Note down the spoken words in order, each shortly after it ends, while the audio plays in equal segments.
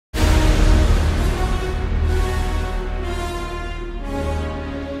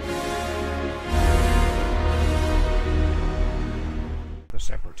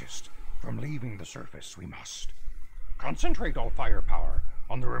resist. From leaving the surface, we must concentrate all firepower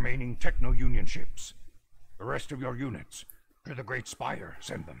on the remaining Techno-Union ships. The rest of your units, to the Great Spire,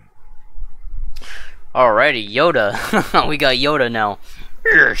 send them. Alrighty, Yoda. We got Yoda now.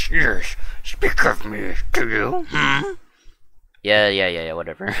 Yes, yes. Speak of me, do you? Yeah,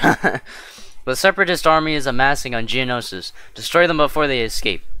 whatever. The Separatist army is amassing on Geonosis. Destroy them before they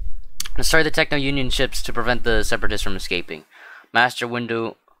escape. Destroy the Techno-Union ships to prevent the Separatists from escaping. Master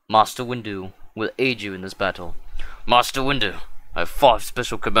Windu will aid you in this battle. Master Windu, I have 5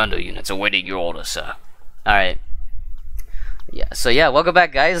 special commando units awaiting your order, sir. Alright. Yeah, so yeah, welcome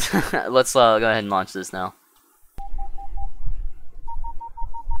back, guys. Let's go ahead and launch this now.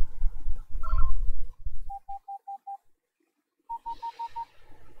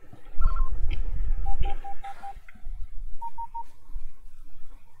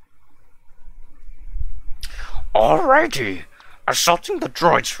 Alrighty, assaulting the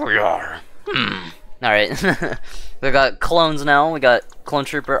droids we are. Alright. We got clones now. We got clone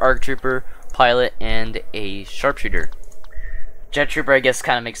trooper, arc trooper, pilot, and a sharpshooter. Jet trooper, I guess,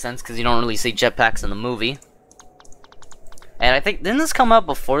 kind of makes sense because you don't really see jetpacks in the movie. And I think, didn't this come out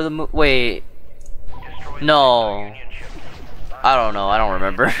before the movie? Wait. No. I don't know. I don't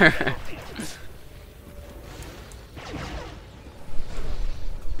remember.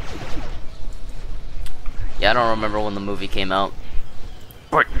 Yeah, I don't remember when the movie came out.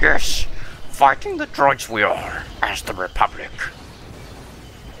 But yes, fighting the droids we are, as the Republic.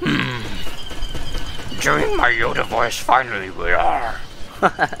 Doing my Yoda voice, finally we are.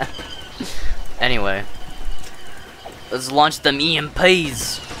 Anyway. Let's launch them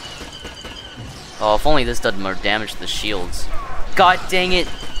EMPs. Oh, if only this did more damage to the shields. God dang it.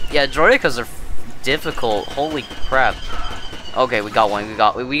 Yeah, droidicas are difficult. Holy crap. Okay, we got one.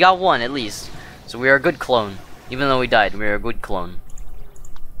 We got one at least. So we are a good clone. Even though we died, we are a good clone.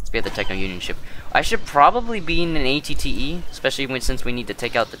 Let's be at the Techno-Union ship. I should probably be in an ATTE, especially since we need to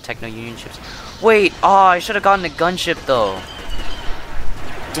take out the Techno-Union ships. Wait, I should have gotten a gunship though.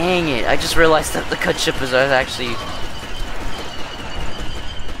 Dang it, I just realized that the gunship was actually...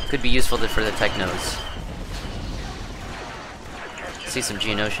 could be useful for the Technos. See some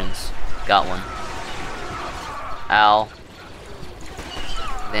Geonosians. Got one. Ow.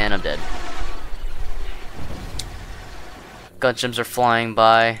 Then I'm dead. Gunships are flying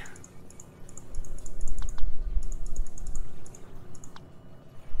by.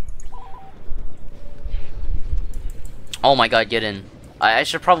 Oh my god, get in. I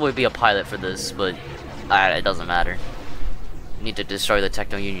should probably be a pilot for this, but it doesn't matter. Need to destroy the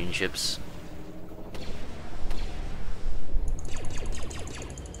Techno-Union ships.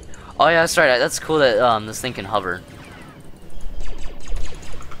 Oh yeah, that's right. That's cool that this thing can hover.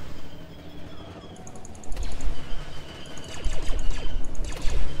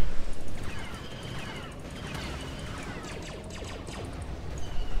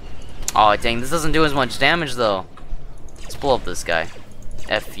 Oh dang, this doesn't do as much damage though. Let's blow up this guy.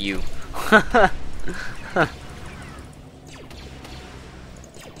 F you.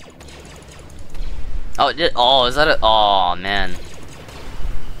 Oh, is that a... Oh, man.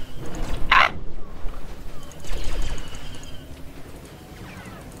 Ah.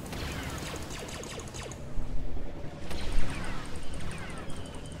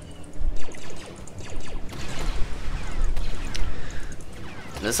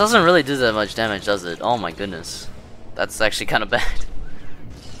 This doesn't really do that much damage, does it? Oh my goodness. That's actually kind of bad.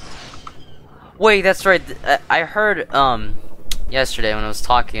 Wait, that's right. I heard, yesterday when I was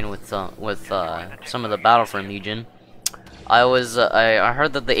talking with some of the Battlefront Legion, I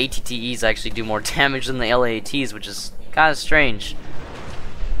heard that the ATTEs actually do more damage than the LAATs, which is kind of strange,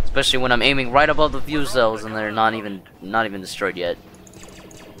 especially when I'm aiming right above the fuel cells and they're not even destroyed yet.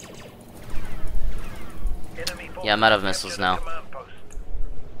 Yeah, I'm out of missiles now.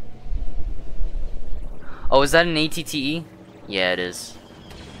 Oh, is that an ATTE? Yeah, it is.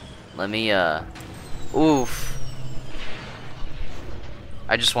 Let me oof.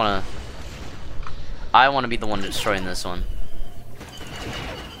 I wanna be the one destroying this one.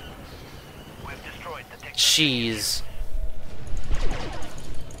 Jeez.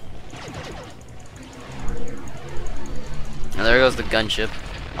 And there goes the gunship.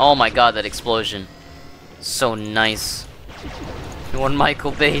 Oh my god, that explosion. So nice. When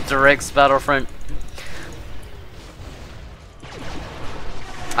Michael Bay directs Battlefront.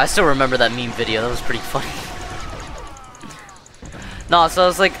 I still remember that meme video, that was pretty funny. No, so I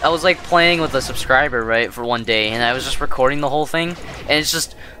was like playing with a subscriber, right, for one day, and I was just recording the whole thing, and it's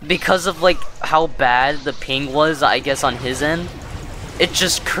just, because of like how bad the ping was, I guess, on his end, it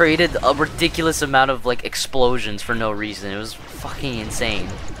just created a ridiculous amount of like explosions for no reason. It was fucking insane.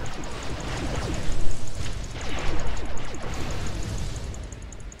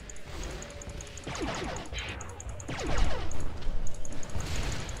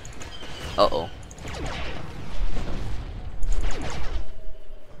 Uh-oh.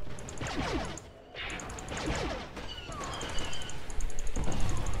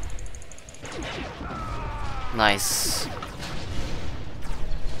 Nice.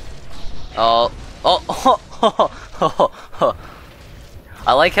 Oh. Oh.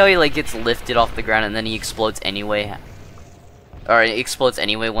 I like how he like gets lifted off the ground and then he explodes anyway. Or he explodes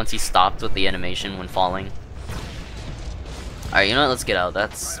anyway once he stopped with the animation when falling. Alright, you know what? Let's get out.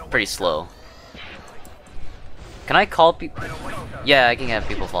 That's pretty slow. Can I call people? Yeah, I can have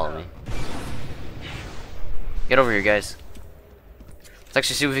people follow me. Get over here, guys. Let's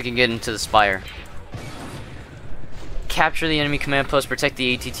actually see if we can get into the spire. Capture the enemy command post, protect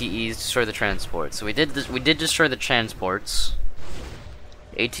the ATTEs, destroy the transports. So we did destroy the transports.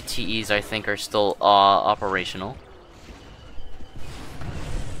 ATTEs, I think, are still operational.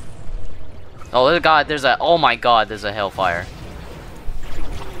 Oh god, oh my god, there's a hellfire.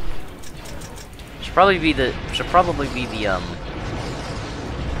 Should probably be the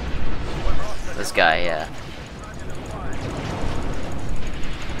this guy, yeah.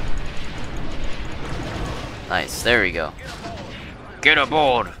 Nice, there we go. Get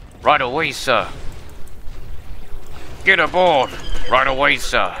aboard! Right away, sir! Get aboard! Right away,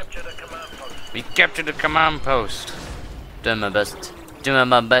 sir! We captured the command post. Doing my best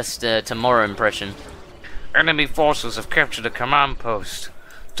Tamora impression. Enemy forces have captured the command post.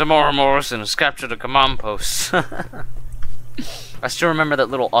 Tamora Morrison has captured the command post. I still remember that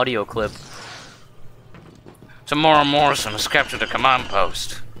little audio clip. Tamora Morrison has captured the command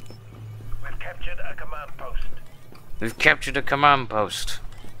post. We've captured a command post. We've captured a command post.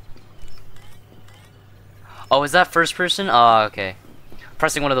 Oh, is that first person? Oh, okay.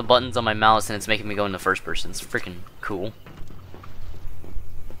 Pressing one of the buttons on my mouse and it's making me go into first person. It's freaking cool.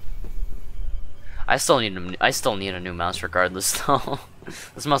 I still need a new mouse regardless though.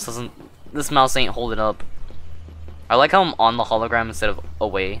 This mouse ain't holding up. I like how I'm on the hologram instead of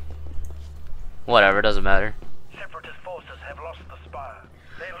away. Whatever, doesn't matter. Separatist forces have lost the spire.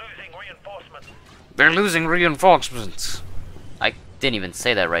 They're losing reinforcements. They're losing reinforcements. I didn't even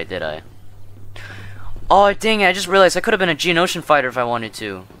say that right, did I? Oh dang it, I just realized I could have been a Geonosian fighter if I wanted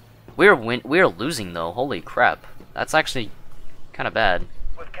to. We're losing though, holy crap. That's actually kinda bad.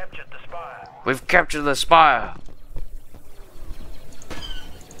 We've captured the spire. We've captured the spire.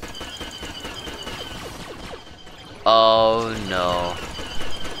 Oh no.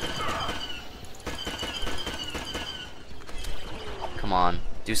 Come on,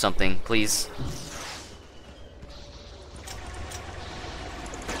 do something, please.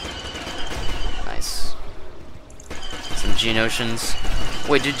 Nice. Some Geonosians.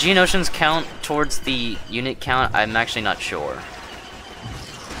 Wait, do Geonosians count towards the unit count? I'm actually not sure.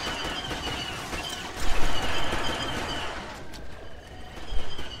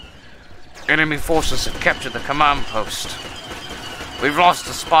 Enemy forces have captured the command post. We've lost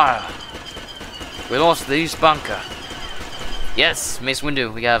the spire. We lost the east bunker. Yes, Mace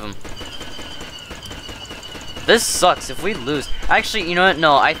Windu, we have him. This sucks if we lose. Actually, you know what?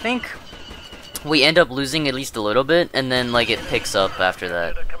 No, I think we end up losing at least a little bit, and then like it picks up after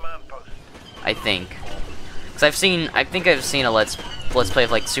that. I think. Cause I think I've seen a let's play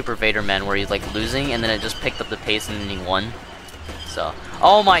of like Super Vader Man where he's like losing, and then it just picked up the pace and then he won. So,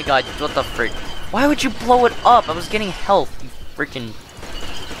 oh my god, what the frick? Why would you blow it up? I was getting health, you freaking...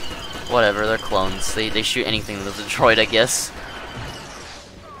 Whatever, they're clones. They shoot anything with a droid, I guess.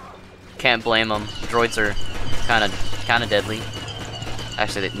 Can't blame them. Droids are kinda deadly.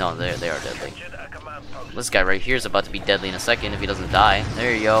 Actually, no, they are deadly. This guy right here is about to be deadly in a second if he doesn't die.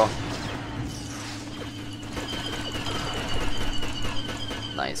 There you go.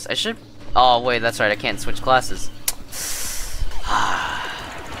 Nice. I should... Oh, wait, that's right. I can't switch classes.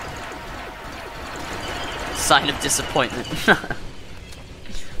 Sign of disappointment.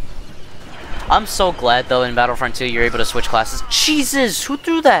 I'm so glad though in Battlefront 2 you're able to switch classes. Jesus, who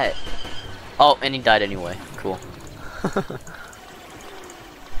threw that? Oh, and he died anyway. Cool.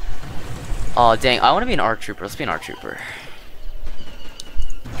 Oh dang, I want to be an ARC trooper. Let's be an ARC trooper.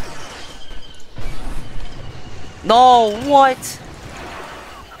 No, what?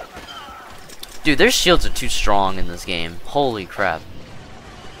 Dude, their shields are too strong in this game. Holy crap.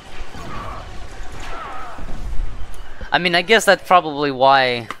 I mean, I guess that's probably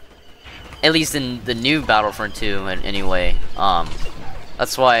why, at least in the new Battlefront 2 anyway,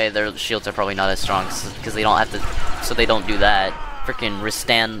 that's why their shields are probably not as strong, because they don't have to, so they don't do that. Freaking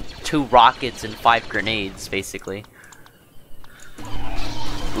withstand 2 rockets and 5 grenades, basically.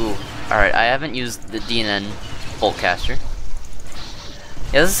 Ooh, alright, I haven't used the DNN Boltcaster.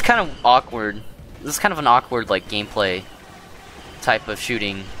 Yeah, this is kind of awkward. This is kind of an awkward, like, gameplay type of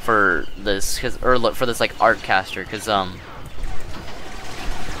shooting for this, for this like arc caster, because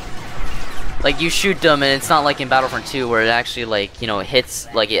like you shoot them and it's not like in Battlefront 2 where it actually like, you know, it hits,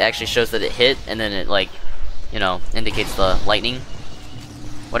 like it actually shows that it hit and then it like, you know, indicates the lightning,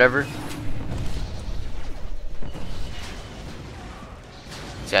 whatever.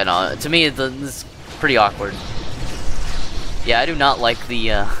 So yeah, no, to me this is pretty awkward. Yeah, I do not like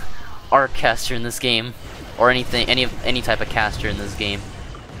the arc caster in this game, or anything, any type of caster in this game.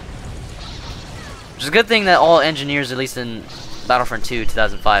 Which is a good thing that all engineers, at least in Battlefront 2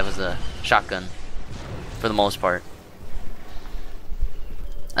 2005, was a shotgun for the most part,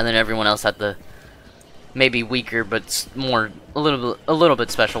 and then everyone else had the maybe weaker but more a little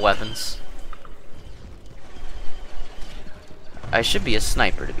bit special weapons. I should be a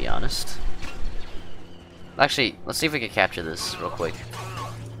sniper, to be honest. Actually, let's see if we can capture this real quick.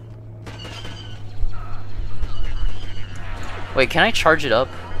 Wait, can I charge it up?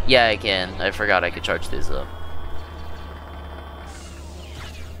 Yeah, I can. I forgot I could charge this up.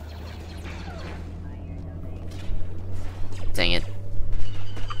 Dang it.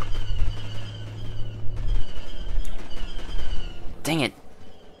 Dang it.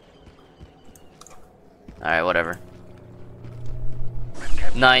 Alright, whatever.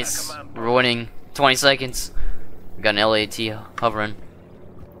 Nice. We're winning. 20 seconds. We got an LAT hovering.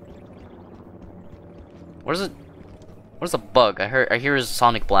 What is it? What is a bug? I hear a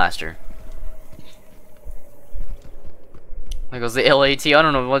sonic blaster. There goes the LAT. I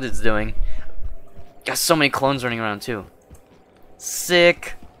don't know what it's doing. Got so many clones running around too.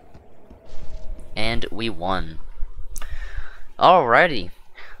 Sick. And we won. Alrighty.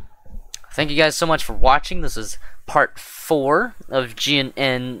 Thank you guys so much for watching. This is part 4 of being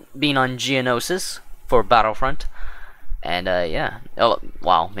on Geonosis for Battlefront. And yeah. Oh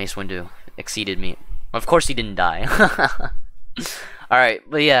wow, Mace Windu exceeded me. Of course he didn't die. Alright,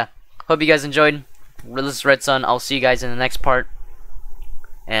 but yeah. Hope you guys enjoyed. This is Red Sun. I'll see you guys in the next part.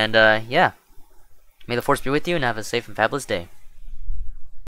 And yeah. May the Force be with you and have a safe and fabulous day.